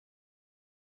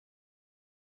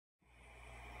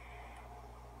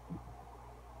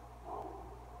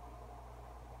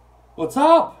What's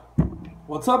up?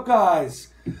 What's up, guys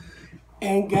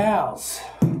and gals?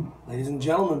 Ladies and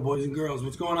gentlemen, boys and girls,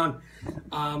 what's going on?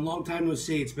 Long time no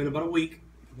see. It's been about a week.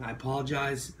 I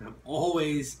apologize. I'm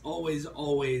always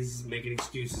making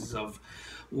excuses of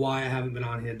why I haven't been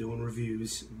on here doing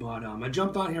reviews. But I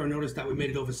jumped on here and noticed that we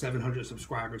made it over 700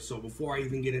 subscribers. So before I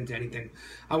even get into anything,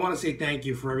 I want to say thank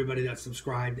you for everybody that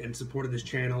subscribed and supported this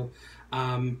channel.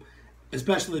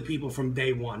 Especially the people from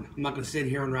day one. I'm not going to sit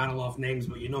here and rattle off names,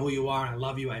 but you know who you are. I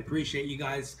love you. I appreciate you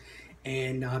guys.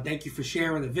 And thank you for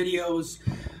sharing the videos,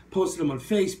 posting them on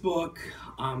Facebook,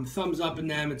 thumbs up in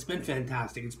them. It's been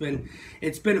fantastic. It's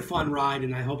been a fun ride,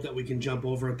 and I hope that we can jump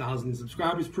over 1,000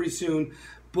 subscribers pretty soon.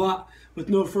 But with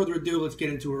no further ado, let's get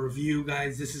into a review,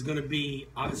 guys. This is going to be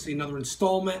obviously another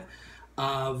installment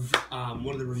of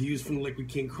one of the reviews from the Liquid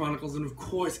King Chronicles. And of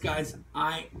course, guys,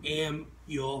 I am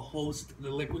your host, the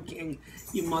Liquid King,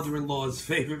 your mother-in-law's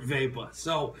favorite vapor.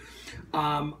 So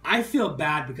I feel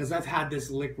bad because I've had this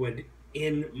liquid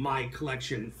in my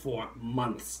collection for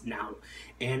months now,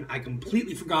 and I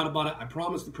completely forgot about it. I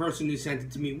promised the person who sent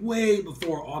it to me way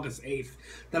before August 8th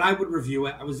that I would review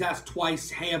it. I was asked twice,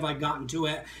 hey, have I gotten to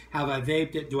it? Have I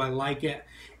vaped it? Do I like it?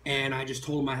 And I just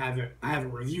told them I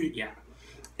haven't reviewed it yet.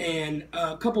 And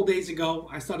a couple days ago,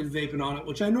 I started vaping on it,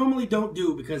 which I normally don't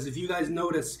do because if you guys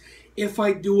notice, if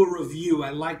I do a review,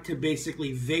 I like to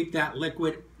basically vape that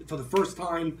liquid for the first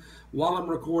time while I'm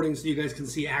recording so you guys can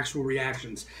see actual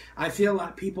reactions. I feel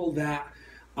like people that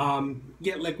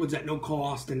get liquids at no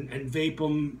cost and vape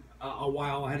them a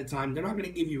while ahead of time, they're not going to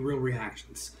give you real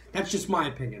reactions. That's just my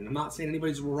opinion. I'm not saying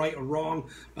anybody's right or wrong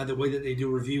by the way that they do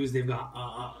reviews. They've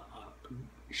got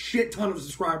shit ton of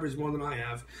subscribers, more than I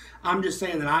have. I'm just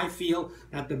saying that I feel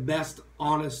that the best,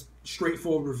 honest,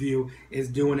 straightforward review is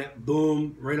doing it,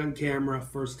 boom, right on camera,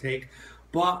 first take.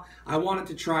 But I wanted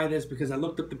to try this because I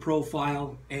looked up the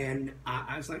profile and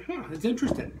I was like, huh, it's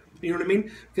interesting. You know what I mean?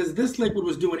 Because this liquid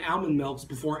was doing almond milks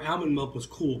before almond milk was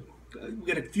cool. We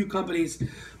got a few companies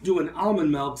doing almond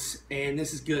milks, and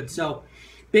this is good. So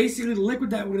basically, the liquid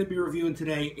that we're going to be reviewing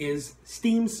today is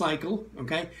Steam Cycle,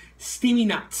 okay? Steamy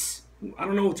Nutz. I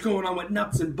don't know what's going on with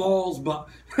nuts and balls, but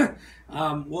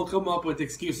we'll come up with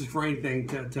excuses for anything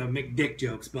to make dick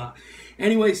jokes. But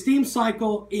anyway, Steam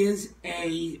Cycle is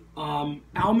a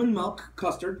almond milk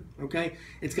custard, okay?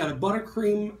 It's got a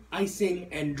buttercream, icing,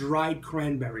 and dried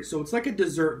cranberry. So it's like a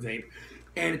dessert vape,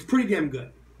 and it's pretty damn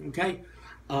good, okay?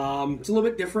 It's a little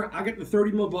bit different. I got the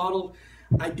 30 ml bottle.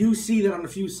 I do see that on a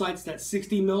few sites that's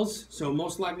 60 mils, so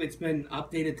most likely it's been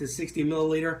updated to 60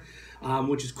 milliliter,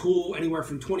 which is cool, anywhere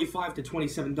from $25 to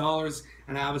 $27,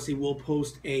 and I obviously will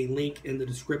post a link in the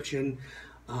description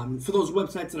for those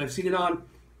websites that I've seen it on.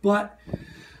 But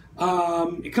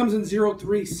it comes in 0,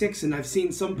 3, 6, and I've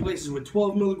seen some places with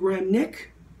 12 milligram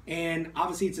nic, and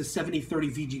obviously it's a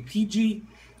 70-30 VGPG.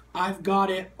 I've got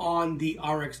it on the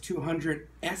RX200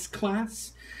 S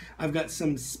class. I've got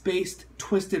some spaced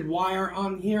twisted wire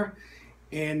on here,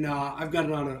 and I've got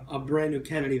it on a brand new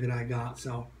Kennedy that I got,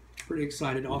 so pretty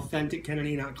excited. Authentic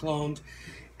Kennedy, not cloned.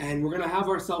 And we're going to have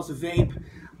ourselves a vape.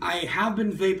 I have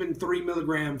been vaping 3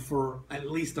 milligram for at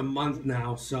least a month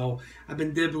now, so I've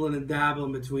been dibbling and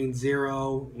dabbling between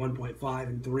 0, 1.5,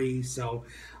 and 3. So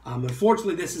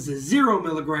unfortunately, this is a 0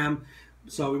 milligram,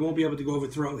 so we won't be able to go over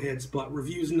throat hits, but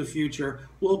reviews in the future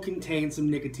will contain some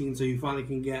nicotine, so you finally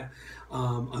can get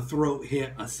a throat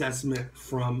hit assessment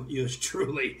from yours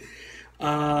truly.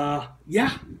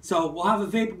 Yeah, so we'll have a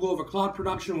vape, we'll go over cloud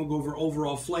production, we'll go over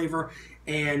overall flavor,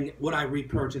 and would I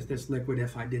repurchase this liquid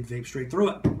if I did vape straight through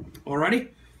it. Alrighty,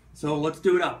 so let's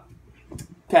do it up.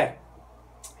 Okay,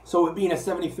 so it being a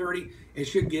 70-30, it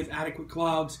should give adequate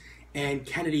clouds, and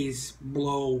Kennedys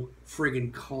blow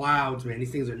friggin' clouds, man.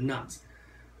 These things are nuts.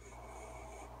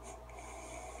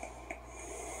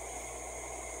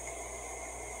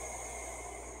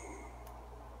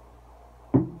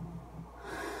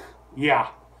 Yeah,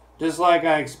 just like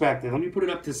I expected. Let me put it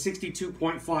up to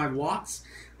 62.5 watts.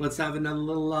 Let's have another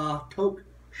little toke,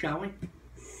 shall we?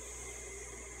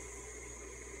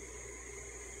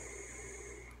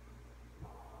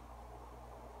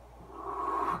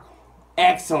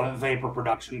 Excellent vapor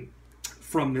production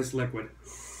from this liquid.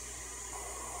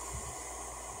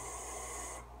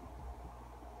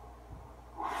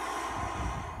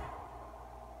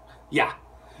 Yeah.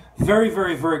 Very,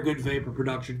 very, very good vapor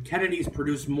production. Kennedy's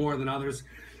produce more than others,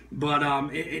 but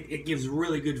it gives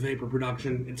really good vapor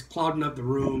production. It's clouding up the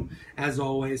room, as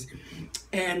always.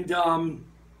 And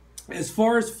as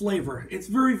far as flavor, it's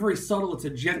very, very subtle. It's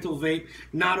a gentle vape,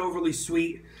 not overly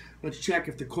sweet. Let's check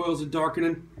if the coils are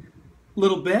darkening. A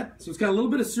little bit. So it's got a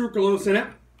little bit of sucralose in it,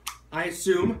 I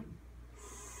assume.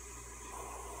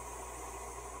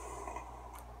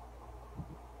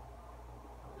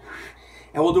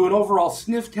 And we'll do an overall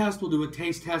sniff test, we'll do a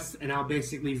taste test, and I'll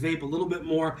basically vape a little bit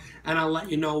more, and I'll let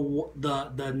you know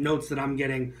the notes that I'm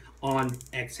getting on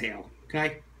exhale,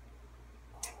 okay?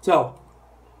 So,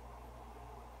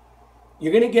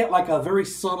 you're going to get like a very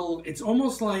subtle, it's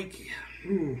almost like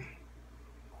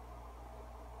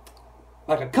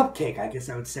a cupcake, I guess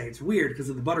I would say. It's weird because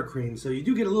of the buttercream. So you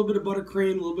do get a little bit of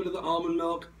buttercream, a little bit of the almond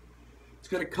milk. It's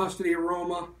got a custardy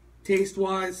aroma,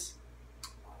 taste-wise.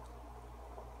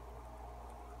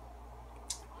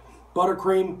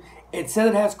 Buttercream. It said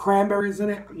it has cranberries in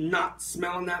it. I'm not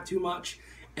smelling that too much.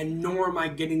 And nor am I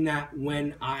getting that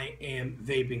when I am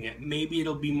vaping it. Maybe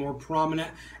it'll be more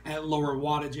prominent at lower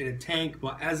wattage in a tank,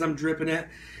 but as I'm dripping it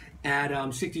at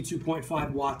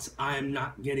 62.5 watts, I am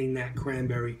not getting that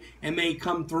cranberry. It may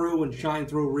come through and shine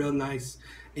through real nice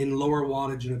in lower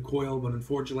wattage in a coil, but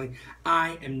unfortunately,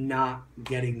 I am not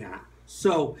getting that.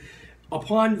 So,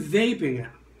 upon vaping it,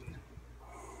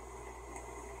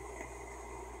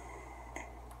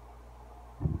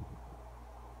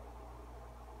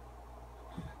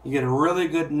 you get a really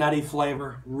good nutty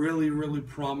flavor, really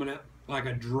prominent, like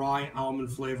a dry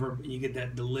almond flavor. You get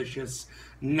that delicious,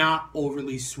 not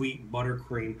overly sweet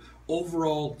buttercream.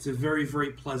 Overall, it's a very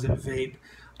pleasant vape.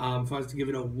 If I was to give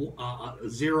it a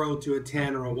 0 to a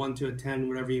 10 or a 1 to a 10,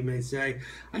 whatever you may say,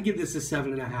 I give this a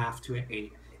 7.5 to an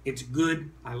 8. It's good.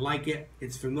 I like it.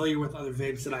 It's familiar with other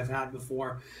vapes that I've had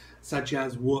before, such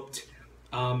as Whooped.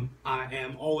 I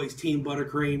am always team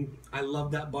buttercream. I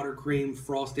love that buttercream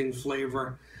frosting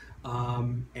flavor.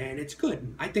 And it's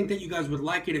good. I think that you guys would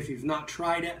like it. If you've not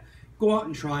tried it, go out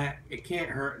and try it. It can't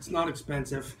hurt. It's not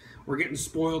expensive. We're getting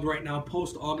spoiled right now.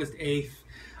 Post August 8th,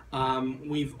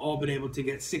 we've all been able to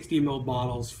get 60 ml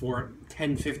bottles for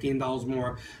 $10, $15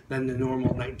 more than the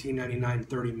normal $19.99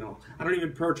 30 ml. I don't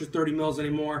even purchase 30 mils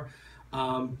anymore.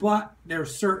 But there are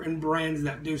certain brands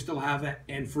that do still have it,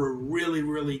 and for a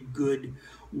really good,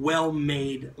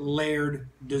 well-made, layered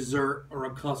dessert or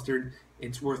a custard,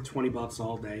 it's worth 20 bucks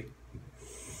all day.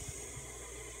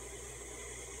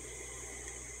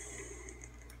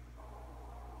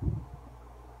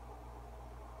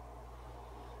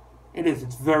 It is.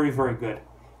 It's very good.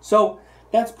 So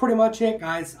that's pretty much it,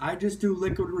 guys. I just do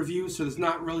liquid reviews, so there's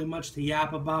not really much to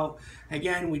yap about.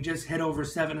 Again, we just hit over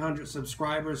 700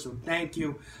 subscribers, so thank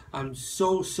you. I'm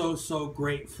so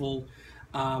grateful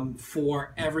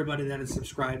for everybody that has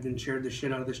subscribed and shared the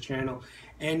shit out of this channel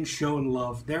and shown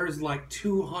love. There's like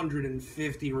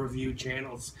 250 review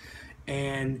channels,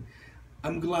 and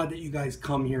I'm glad that you guys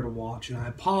come here to watch, and I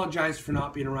apologize for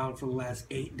not being around for the last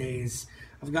 8 days.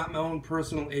 I've got my own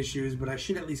personal issues, but I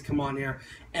should at least come on here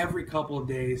every couple of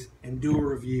days and do a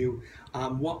review.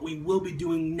 What we will be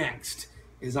doing next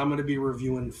is I'm going to be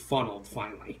reviewing Funneled,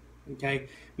 finally. Okay?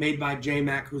 Made by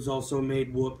J-Mac, who's also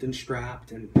made Whooped and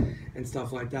Strapped and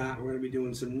stuff like that. We're going to be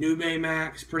doing some New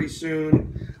Baymax pretty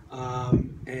soon.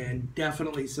 And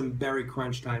definitely some berry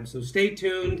crunch time. So stay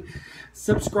tuned.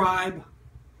 Subscribe.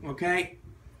 Okay?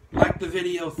 Like the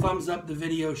video, thumbs up the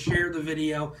video, share the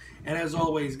video, and as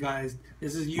always, guys,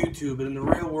 this is YouTube, and in the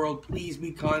real world, please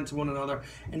be kind to one another,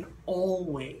 and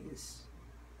always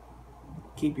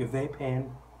keep your vape hand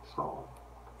strong.